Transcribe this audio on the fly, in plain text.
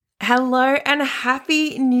Hello and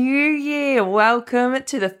happy new year. Welcome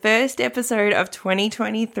to the first episode of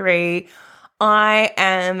 2023. I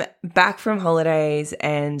am back from holidays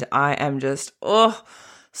and I am just,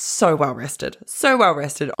 so well rested. So well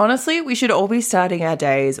rested. Honestly, we should all be starting our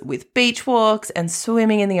days with beach walks and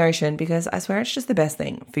swimming in the ocean because I swear it's just the best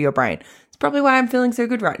thing for your brain. It's probably why I'm feeling so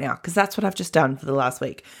good right now because that's what I've just done for the last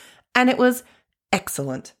week. And it was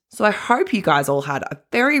excellent. So I hope you guys all had a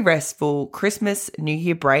very restful Christmas, New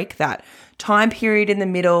Year break, that time period in the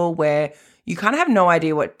middle where you kind of have no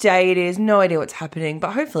idea what day it is, no idea what's happening,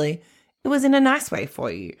 but hopefully it was in a nice way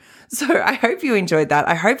for you. So I hope you enjoyed that.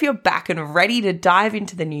 I hope you're back and ready to dive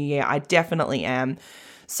into the new year. I definitely am.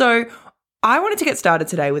 So I wanted to get started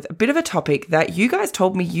today with a bit of a topic that you guys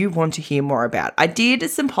told me you want to hear more about. I did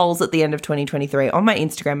some polls at the end of 2023 on my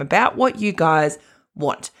Instagram about what you guys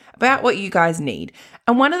want, about what you guys need.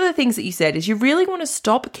 And one of the things that you said is you really want to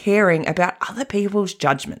stop caring about other people's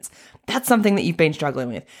judgments. That's something that you've been struggling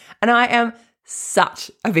with. And I am such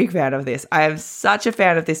a big fan of this. I am such a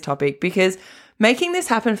fan of this topic because making this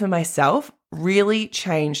happen for myself really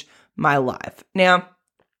changed my life. Now,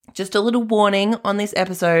 just a little warning on this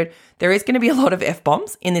episode, there is going to be a lot of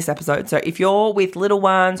F-bombs in this episode. So if you're with little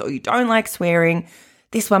ones or you don't like swearing,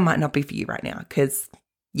 this one might not be for you right now because,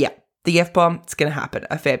 the F-bomb, it's going to happen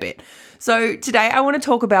a fair bit. So today I want to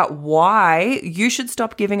talk about why you should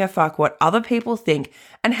stop giving a fuck what other people think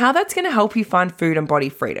and how that's going to help you find food and body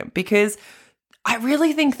freedom, because I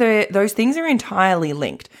really think that those things are entirely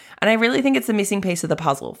linked. And I really think it's a missing piece of the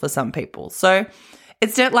puzzle for some people. So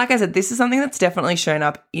it's like I said, this is something that's definitely shown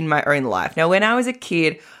up in my own life. Now, when I was a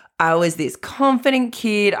kid, I was this confident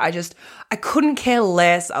kid. I couldn't care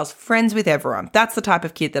less. I was friends with everyone. That's the type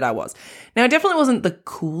of kid that I was. Now, I definitely wasn't the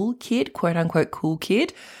cool kid, quote unquote cool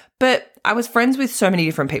kid, but I was friends with so many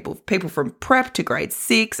different people from prep to grade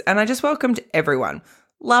 6, and I just welcomed everyone.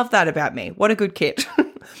 Love that about me. What a good kid.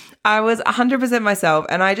 I was 100% myself,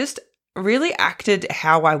 and I just really acted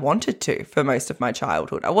how I wanted to for most of my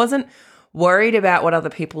childhood. I wasn't worried about what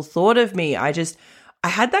other people thought of me. I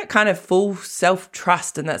had that kind of full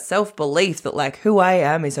self-trust and that self-belief that like who I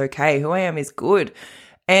am is okay, who I am is good.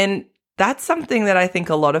 And that's something that I think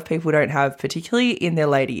a lot of people don't have, particularly in their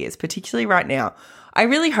later years, particularly right now. I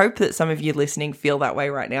really hope that some of you listening feel that way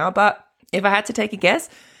right now, but if I had to take a guess,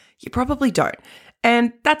 you probably don't.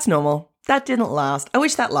 And that's normal. That didn't last. I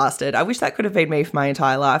wish that lasted. I wish that could have been me for my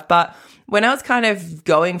entire life. But when I was kind of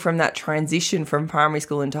going from that transition from primary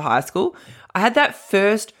school into high school, I had that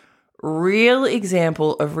first real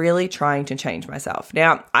example of really trying to change myself.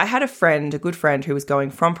 Now, I had a good friend who was going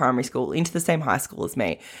from primary school into the same high school as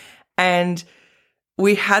me. And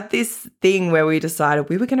we had this thing where we decided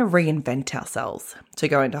we were going to reinvent ourselves to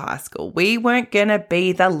go into high school. We weren't going to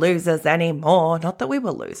be the losers anymore. Not that we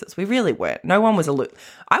were losers. We really weren't. No one was a loser.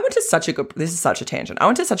 This is such a tangent. I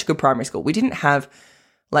went to such a good primary school. We didn't have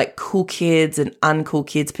like cool kids and uncool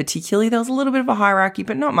kids particularly. There was a little bit of a hierarchy,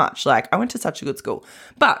 but not much. Like I went to such a good school.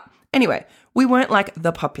 But anyway, we weren't like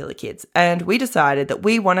the popular kids, and we decided that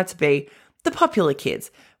we wanted to be the popular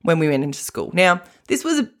kids when we went into school. Now, this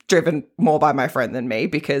was driven more by my friend than me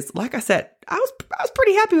because, like I said, I was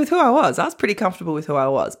pretty happy with who I was. I was pretty comfortable with who I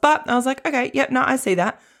was. But I was like, okay, yep, no, I see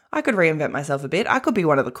that. I could reinvent myself a bit. I could be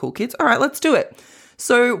one of the cool kids. All right, let's do it.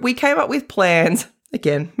 So we came up with plans.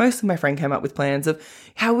 Again, most of my friend came up with plans of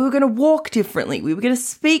how we were going to walk differently. We were going to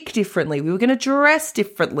speak differently. We were going to dress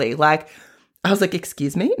differently. Like, I was like,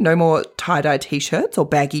 excuse me, no more tie-dye t-shirts or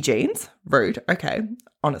baggy jeans. Rude. Okay,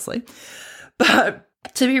 honestly. But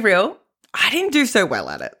to be real, I didn't do so well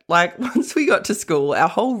at it. Like once we got to school, our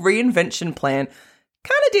whole reinvention plan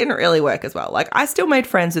kind of didn't really work as well. Like I still made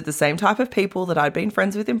friends with the same type of people that I'd been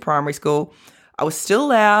friends with in primary school. I was still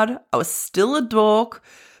loud. I was still a dork.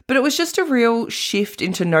 But it was just a real shift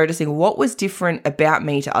into noticing what was different about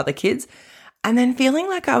me to other kids and then feeling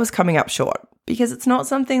like I was coming up short because it's not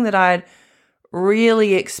something that I'd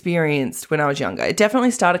really experienced when I was younger. It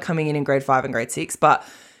definitely started coming in grade 5 and grade 6, but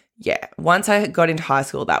yeah, once I got into high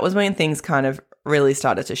school, that was when things kind of really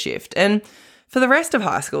started to shift. And for the rest of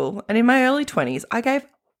high school and in my early 20s, I gave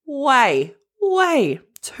way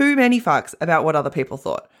too many fucks about what other people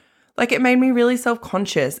thought. Like it made me really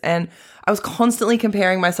self-conscious and I was constantly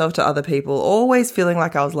comparing myself to other people, always feeling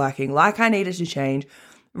like I was lacking, like I needed to change,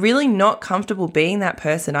 really not comfortable being that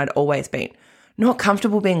person I'd always been. Not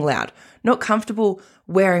comfortable being loud, not comfortable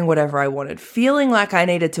wearing whatever I wanted, feeling like I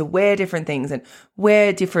needed to wear different things and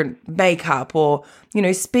wear different makeup or,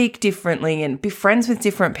 speak differently and be friends with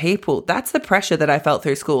different people. That's the pressure that I felt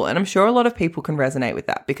through school. And I'm sure a lot of people can resonate with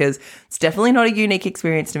that because it's definitely not a unique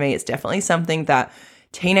experience to me. It's definitely something that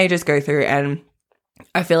teenagers go through. And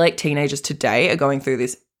I feel like teenagers today are going through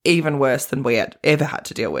this even worse than we had ever had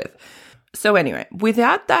to deal with. So anyway,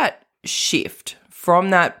 without that shift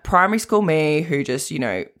from that primary school me who just,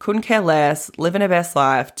 couldn't care less, living her best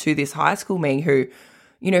life, to this high school me who,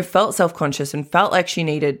 felt self-conscious and felt like she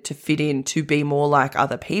needed to fit in to be more like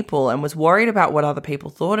other people and was worried about what other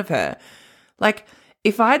people thought of her. Like,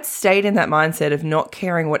 if I'd stayed in that mindset of not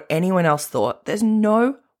caring what anyone else thought, there's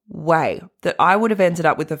no way that I would have ended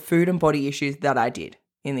up with the food and body issues that I did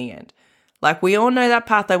in the end. Like, we all know that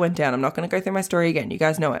path I went down. I'm not going to go through my story again. You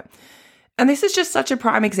guys know it. And this is just such a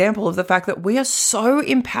prime example of the fact that we are so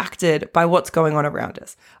impacted by what's going on around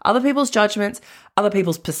us. Other people's judgments, other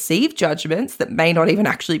people's perceived judgments that may not even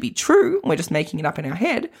actually be true. We're just making it up in our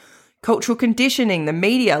head. Cultural conditioning, the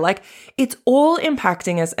media, like it's all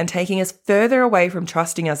impacting us and taking us further away from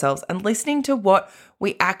trusting ourselves and listening to what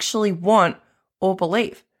we actually want or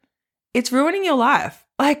believe. It's ruining your life.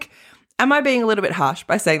 Like, am I being a little bit harsh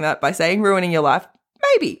by saying that, by saying ruining your life?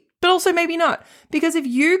 Maybe. But also maybe not. Because if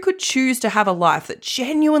you could choose to have a life that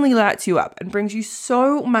genuinely lights you up and brings you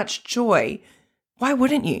so much joy, why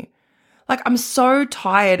wouldn't you? Like, I'm so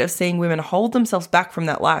tired of seeing women hold themselves back from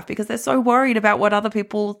that life because they're so worried about what other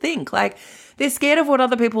people think. Like, they're scared of what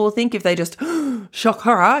other people will think if they just shock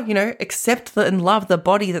horror, accept and love the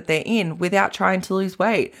body that they're in without trying to lose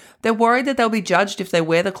weight. They're worried that they'll be judged if they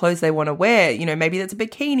wear the clothes they want to wear. Maybe that's a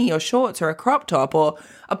bikini or shorts or a crop top or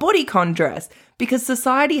a bodycon dress, because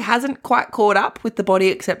society hasn't quite caught up with the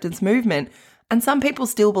body acceptance movement. And some people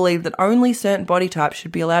still believe that only certain body types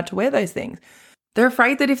should be allowed to wear those things. They're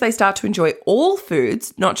afraid that if they start to enjoy all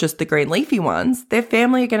foods, not just the green leafy ones, their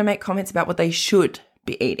family are going to make comments about what they should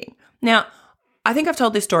be eating. Now, I think I've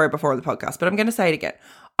told this story before on the podcast, but I'm going to say it again.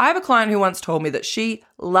 I have a client who once told me that she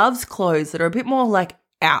loves clothes that are a bit more like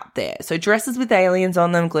out there. So dresses with aliens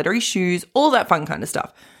on them, glittery shoes, all that fun kind of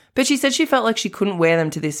stuff. But she said she felt like she couldn't wear them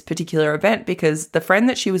to this particular event because the friend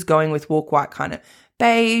that she was going with wore quite kind of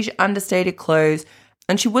beige, understated clothes,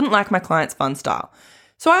 and she wouldn't like my client's fun style.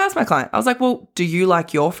 So I asked my client, I was like, well, do you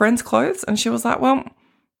like your friend's clothes? And she was like, well,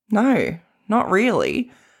 no, not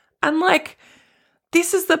really. And like,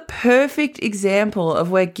 this is the perfect example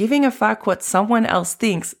of where giving a fuck what someone else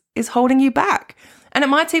thinks is holding you back. And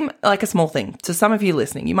it might seem like a small thing to some of you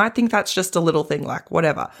listening. You might think that's just a little thing, like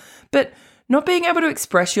whatever. But not being able to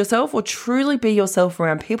express yourself or truly be yourself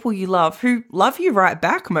around people you love who love you right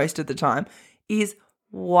back most of the time is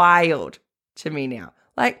wild to me now.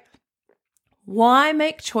 Like, why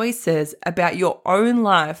make choices about your own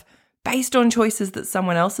life based on choices that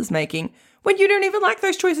someone else is making when you don't even like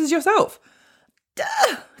those choices yourself?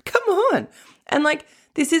 Duh, come on. And like,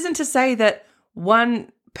 this isn't to say that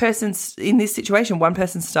one person's, in this situation, one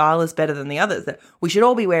person's style is better than the others, that we should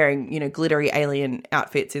all be wearing, glittery alien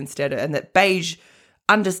outfits instead, and that beige,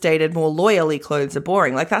 understated, more loyally clothes are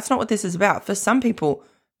boring. Like, that's not what this is about. For some people,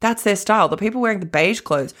 that's their style. The people wearing the beige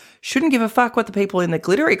clothes shouldn't give a fuck what the people in the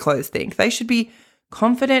glittery clothes think. They should be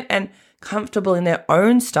confident and comfortable in their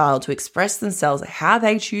own style to express themselves, how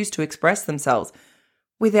they choose to express themselves,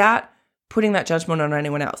 without putting that judgment on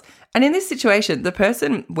anyone else. And in this situation, the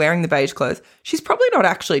person wearing the beige clothes, she's probably not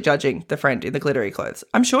actually judging the friend in the glittery clothes.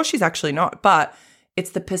 I'm sure she's actually not, but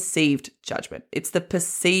it's the perceived judgment. It's the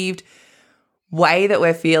perceived way that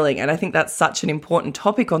we're feeling. And I think that's such an important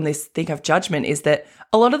topic on this thing of judgment, is that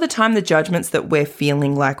a lot of the time the judgments that we're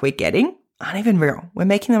feeling like we're getting aren't even real. We're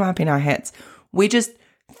making them up in our heads. We just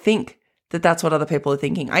think that that's what other people are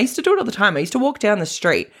thinking. I used to do it all the time. I used to walk down the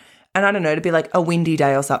street and I don't know, to be like a windy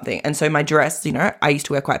day or something. And so my dress, I used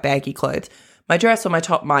to wear quite baggy clothes. My dress or my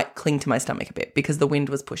top might cling to my stomach a bit because the wind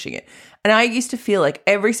was pushing it. And I used to feel like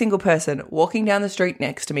every single person walking down the street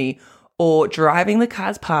next to me or driving the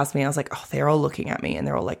cars past me, I was like, oh, they're all looking at me and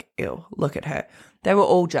they're all like, ew, look at her. They were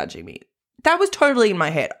all judging me. That was totally in my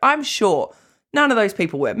head. I'm sure none of those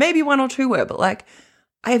people were. Maybe one or two were, but like,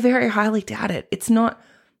 I very highly doubt it. It's not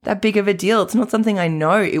that big of a deal. It's not something I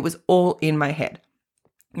know. It was all in my head.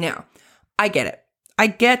 Now, I get it. I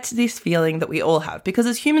get this feeling that we all have because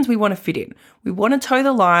as humans, we want to fit in. We want to toe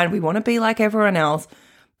the line. We want to be like everyone else.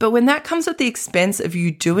 But when that comes at the expense of you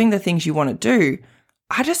doing the things you want to do,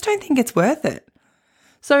 I just don't think it's worth it.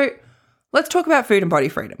 So let's talk about food and body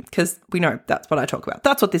freedom because we know that's what I talk about.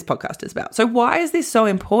 That's what this podcast is about. So why is this so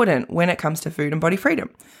important when it comes to food and body freedom?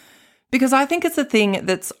 Because I think it's a thing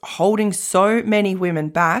that's holding so many women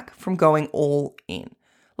back from going all in.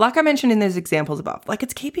 Like I mentioned in those examples above, like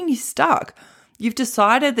it's keeping you stuck. You've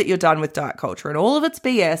decided that you're done with diet culture and all of its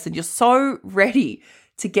BS and you're so ready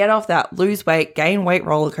to get off that lose weight, gain weight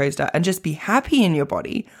roller coaster and just be happy in your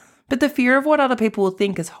body. But the fear of what other people will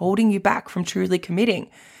think is holding you back from truly committing.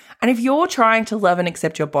 And if you're trying to love and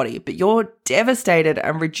accept your body, but you're devastated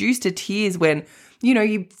and reduced to tears when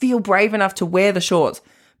you feel brave enough to wear the shorts,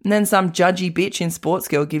 and then some judgy bitch in sports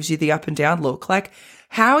girl gives you the up and down look. Like,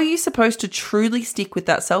 how are you supposed to truly stick with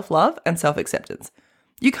that self-love and self-acceptance?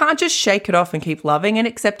 You can't just shake it off and keep loving and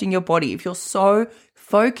accepting your body if you're so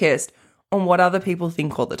focused on what other people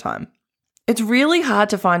think all the time. It's really hard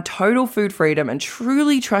to find total food freedom and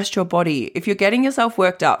truly trust your body if you're getting yourself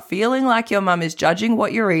worked up, feeling like your mum is judging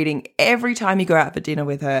what you're eating every time you go out for dinner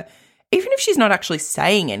with her, even if she's not actually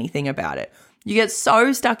saying anything about it. You get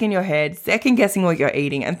so stuck in your head, second guessing what you're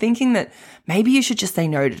eating and thinking that maybe you should just say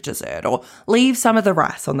no to dessert or leave some of the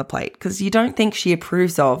rice on the plate because you don't think she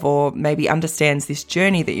approves of or maybe understands this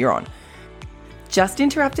journey that you're on. Just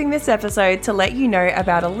interrupting this episode to let you know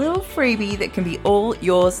about a little freebie that can be all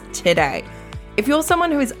yours today. If you're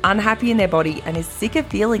someone who is unhappy in their body and is sick of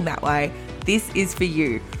feeling that way, this is for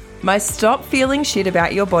you. My Stop Feeling Shit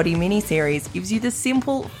About Your Body mini-series gives you the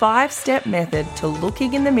simple 5-step method to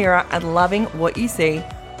looking in the mirror and loving what you see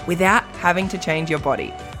without having to change your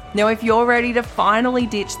body. Now, if you're ready to finally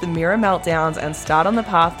ditch the mirror meltdowns and start on the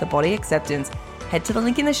path to body acceptance, head to the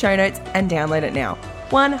link in the show notes and download it now.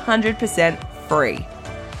 100% free.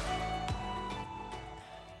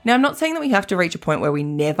 Now, I'm not saying that we have to reach a point where we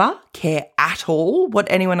never care at all what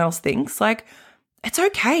anyone else thinks. Like, it's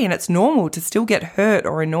okay and it's normal to still get hurt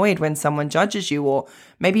or annoyed when someone judges you or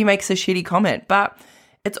maybe makes a shitty comment, but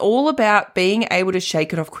it's all about being able to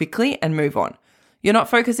shake it off quickly and move on. You're not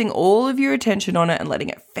focusing all of your attention on it and letting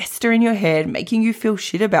it fester in your head, making you feel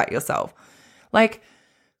shit about yourself. Like,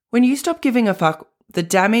 when you stop giving a fuck, the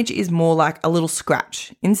damage is more like a little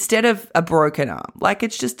scratch instead of a broken arm. Like,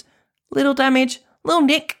 it's just little damage, little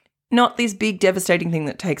nick, not this big devastating thing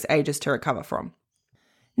that takes ages to recover from.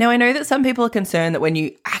 Now, I know that some people are concerned that when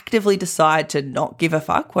you actively decide to not give a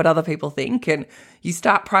fuck what other people think and you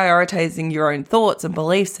start prioritizing your own thoughts and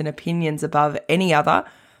beliefs and opinions above any other,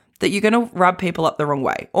 that you're going to rub people up the wrong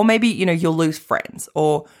way. Or maybe, you'll lose friends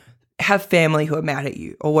or have family who are mad at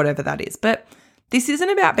you or whatever that is. But this isn't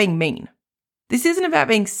about being mean. This isn't about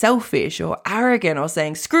being selfish or arrogant or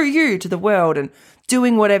saying screw you to the world and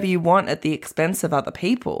doing whatever you want at the expense of other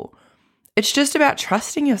people. It's just about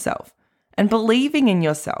trusting yourself and believing in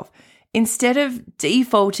yourself instead of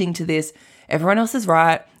defaulting to this everyone else is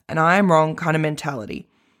right and I am wrong kind of mentality.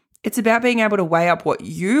 It's about being able to weigh up what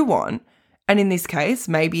you want, and in this case,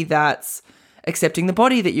 maybe that's accepting the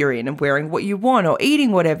body that you're in and wearing what you want or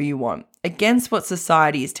eating whatever you want against what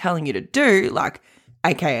society is telling you to do, like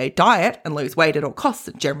aka diet and lose weight at all costs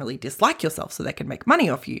and generally dislike yourself so they can make money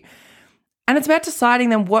off you. And it's about deciding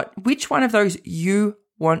then which one of those you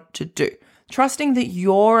want to do. Trusting that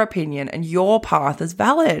your opinion and your path is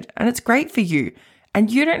valid and it's great for you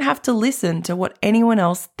and you don't have to listen to what anyone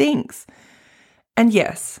else thinks. And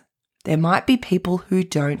yes, there might be people who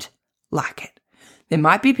don't like it. There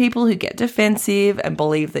might be people who get defensive and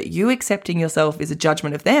believe that you accepting yourself is a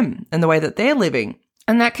judgment of them and the way that they're living.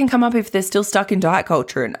 And that can come up if they're still stuck in diet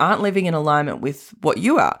culture and aren't living in alignment with what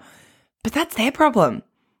you are. But that's their problem.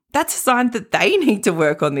 That's a sign that they need to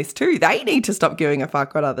work on this too. They need to stop giving a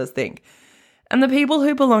fuck what others think. And the people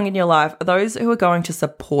who belong in your life are those who are going to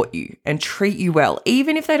support you and treat you well,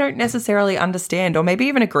 even if they don't necessarily understand or maybe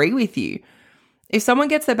even agree with you. If someone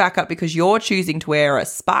gets their back up because you're choosing to wear a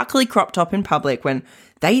sparkly crop top in public when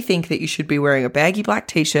they think that you should be wearing a baggy black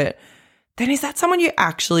t-shirt, then is that someone you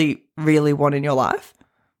actually really want in your life?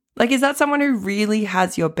 Like, is that someone who really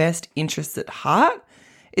has your best interests at heart?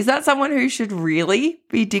 Is that someone who should really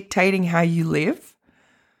be dictating how you live?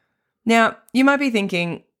 Now, you might be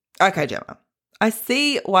thinking, okay, Gemma, I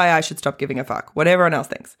see why I should stop giving a fuck, what everyone else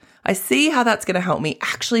thinks. I see how that's going to help me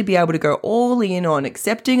actually be able to go all in on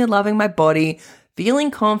accepting and loving my body,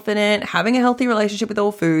 feeling confident, having a healthy relationship with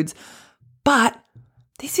all foods. But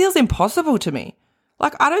this feels impossible to me.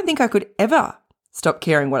 Like, I don't think I could ever stop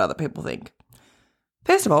caring what other people think.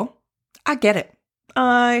 First of all, I get it.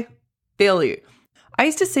 I feel you. I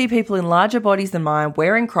used to see people in larger bodies than mine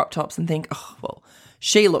wearing crop tops and think, oh, well,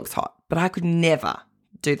 she looks hot, but I could never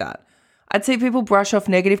do that. I'd see people brush off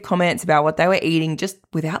negative comments about what they were eating just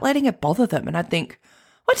without letting it bother them. And I'd think,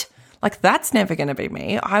 what? Like, that's never going to be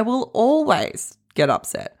me. I will always get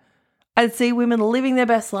upset. I'd see women living their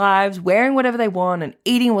best lives, wearing whatever they want and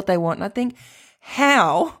eating what they want. And I'd think,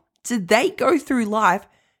 how did they go through life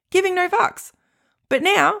giving no fucks? But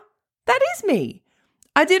now, that is me.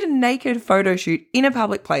 I did a naked photo shoot in a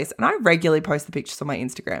public place and I regularly post the pictures on my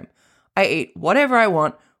Instagram. I eat whatever I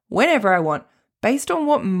want, whenever I want, based on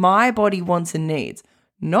what my body wants and needs,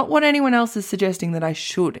 not what anyone else is suggesting that I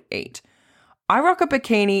should eat. I rock a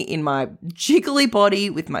bikini in my jiggly body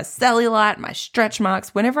with my cellulite, my stretch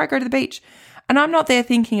marks whenever I go to the beach. And I'm not there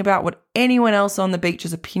thinking about what anyone else on the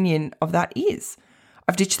beach's opinion of that is.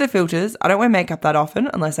 I've ditched the filters. I don't wear makeup that often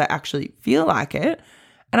unless I actually feel like it.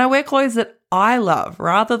 And I wear clothes that I love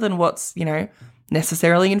rather than what's,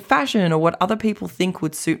 necessarily in fashion or what other people think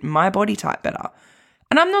would suit my body type better.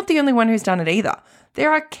 And I'm not the only one who's done it either.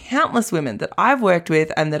 There are countless women that I've worked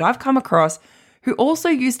with and that I've come across who also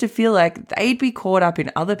used to feel like they'd be caught up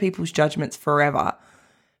in other people's judgments forever.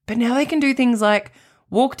 But now they can do things like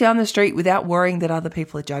walk down the street without worrying that other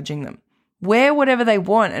people are judging them. Wear whatever they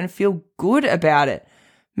want and feel good about it.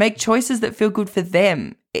 Make choices that feel good for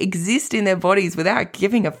them. Exist in their bodies without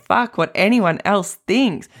giving a fuck what anyone else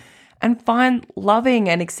thinks. And find loving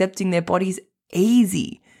and accepting their bodies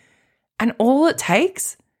easy. And all it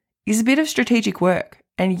takes is a bit of strategic work,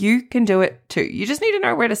 and you can do it too. You just need to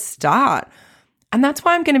know where to start. And that's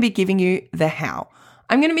why I'm going to be giving you the how.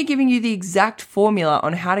 I'm going to be giving you the exact formula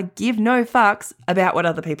on how to give no fucks about what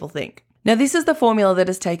other people think. Now, this is the formula that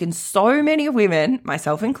has taken so many women,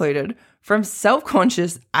 myself included, from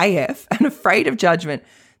self-conscious AF and afraid of judgment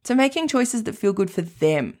to making choices that feel good for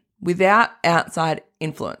them without outside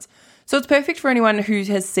influence. So it's perfect for anyone who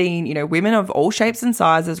has seen, women of all shapes and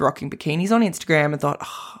sizes rocking bikinis on Instagram and thought,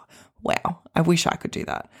 oh, wow, I wish I could do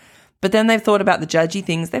that. But then they've thought about the judgy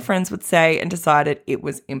things their friends would say and decided it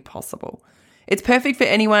was impossible. It's perfect for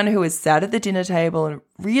anyone who has sat at the dinner table and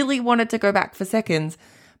really wanted to go back for seconds,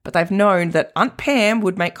 but they've known that Aunt Pam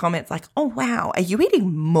would make comments like, oh, wow, are you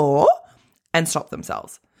eating more? And stop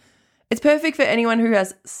themselves. It's perfect for anyone who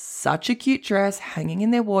has such a cute dress hanging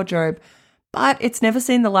in their wardrobe, but it's never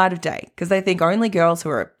seen the light of day because they think only girls who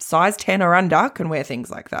are a size 10 or under can wear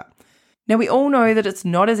things like that. Now, we all know that it's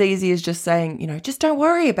not as easy as just saying, just don't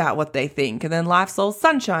worry about what they think and then life's all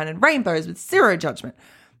sunshine and rainbows with zero judgment.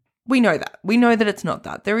 We know that. We know that it's not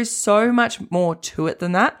that. There is so much more to it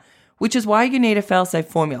than that, which is why you need a fail-safe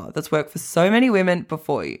formula that's worked for so many women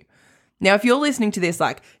before you. Now, if you're listening to this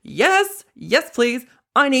like, yes, please,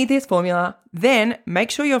 I need this formula, then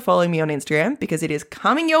make sure you're following me on Instagram because it is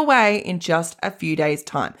coming your way in just a few days'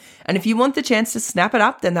 time. And if you want the chance to snap it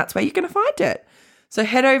up, then that's where you're going to find it. So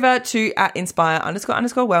head over to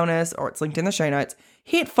 @inspire__wellness, or it's linked in the show notes.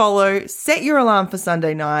 Hit follow, set your alarm for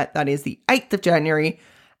Sunday night. That is the 8th of January.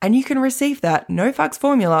 And you can receive that no fucks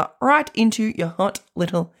formula right into your hot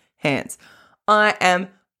little hands. I am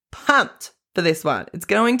pumped for this one. It's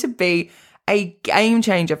going to be a game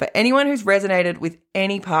changer for anyone who's resonated with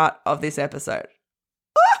any part of this episode.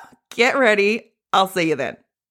 Get ready. I'll see you then.